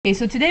Okay,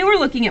 so today we're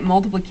looking at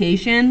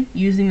multiplication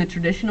using the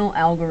traditional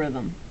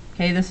algorithm.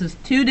 Okay, this is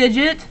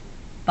 2-digit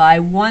by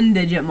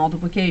 1-digit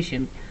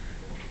multiplication.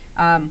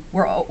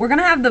 We're going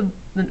to have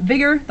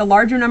the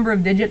larger number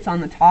of digits on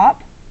the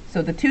top.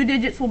 So the 2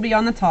 digits will be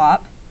on the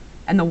top,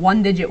 and the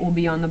 1 digit will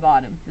be on the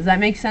bottom. Does that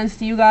make sense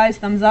to you guys?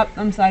 Thumbs up,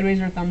 thumbs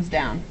sideways, or thumbs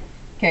down?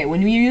 Okay,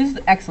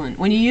 excellent.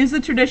 When you use the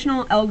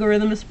traditional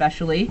algorithm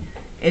especially,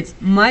 it's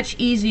much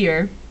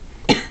easier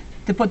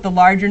to put the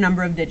larger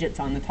number of digits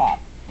on the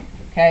top.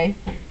 Okay,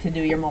 to do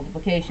your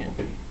multiplication.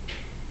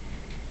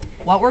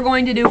 What we're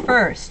going to do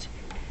first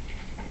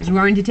is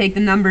we're going to take the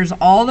numbers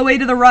all the way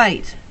to the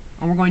right,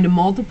 and we're going to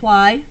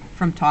multiply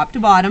from top to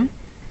bottom.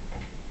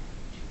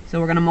 So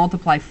we're going to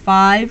multiply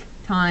 5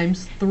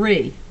 times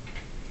 3.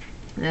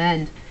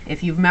 And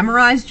if you've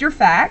memorized your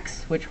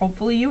facts, which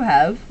hopefully you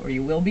have, or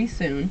you will be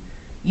soon,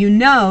 you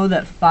know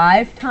that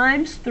 5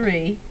 times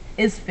 3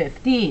 is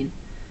 15.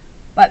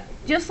 But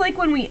just like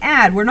when we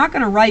add, we're not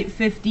going to write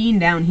 15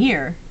 down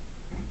here.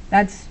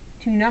 That's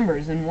 2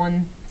 numbers in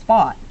one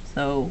spot,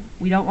 so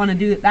we don't want to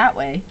do it that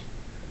way.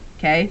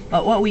 Okay,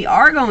 but what we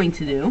are going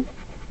to do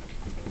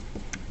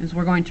is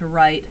we're going to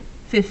write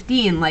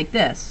 15 like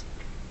this.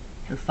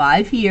 The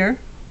 5 here,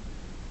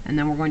 and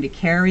then we're going to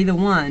carry the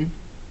 1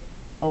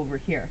 over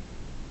here,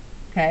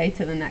 okay,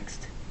 to the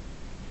next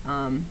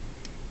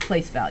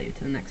place value,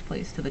 to the next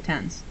place, to the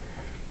tens.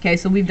 Okay,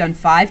 so we've done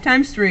 5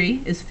 times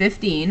 3 is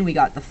 15. We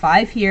got the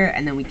 5 here,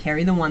 and then we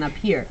carry the 1 up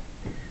here.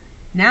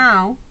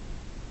 Now,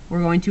 we're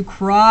going to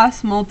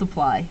cross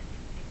multiply.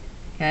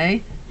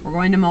 Okay, we're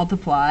going to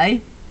multiply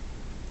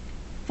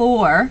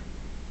 4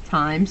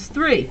 times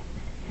 3.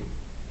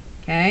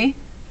 Okay,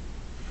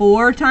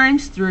 4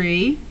 times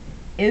 3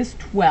 is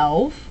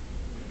 12.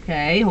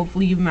 Okay,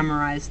 hopefully you've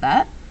memorized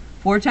that.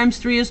 4 times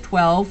 3 is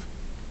 12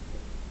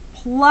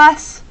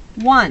 plus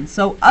 1.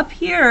 So up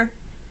here,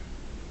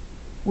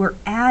 we're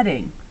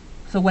adding.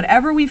 So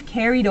whatever we've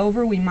carried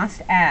over, we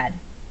must add.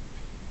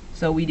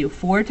 So we do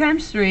 4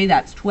 times 3,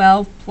 that's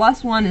 12,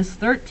 plus 1 is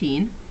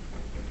 13.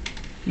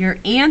 Your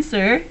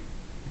answer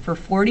for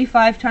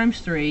 45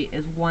 times 3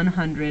 is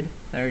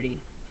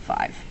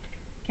 135.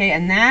 Okay,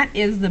 and that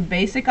is the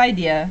basic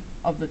idea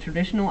of the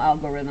traditional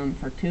algorithm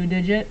for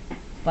 2-digit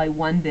by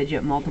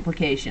 1-digit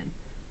multiplication.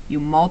 You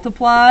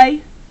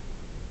multiply,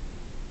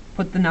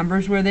 put the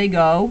numbers where they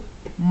go,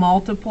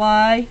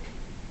 multiply,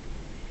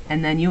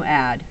 and then you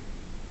add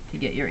to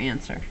get your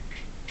answer.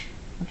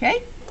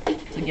 Okay?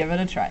 So give it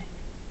a try.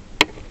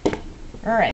 All right.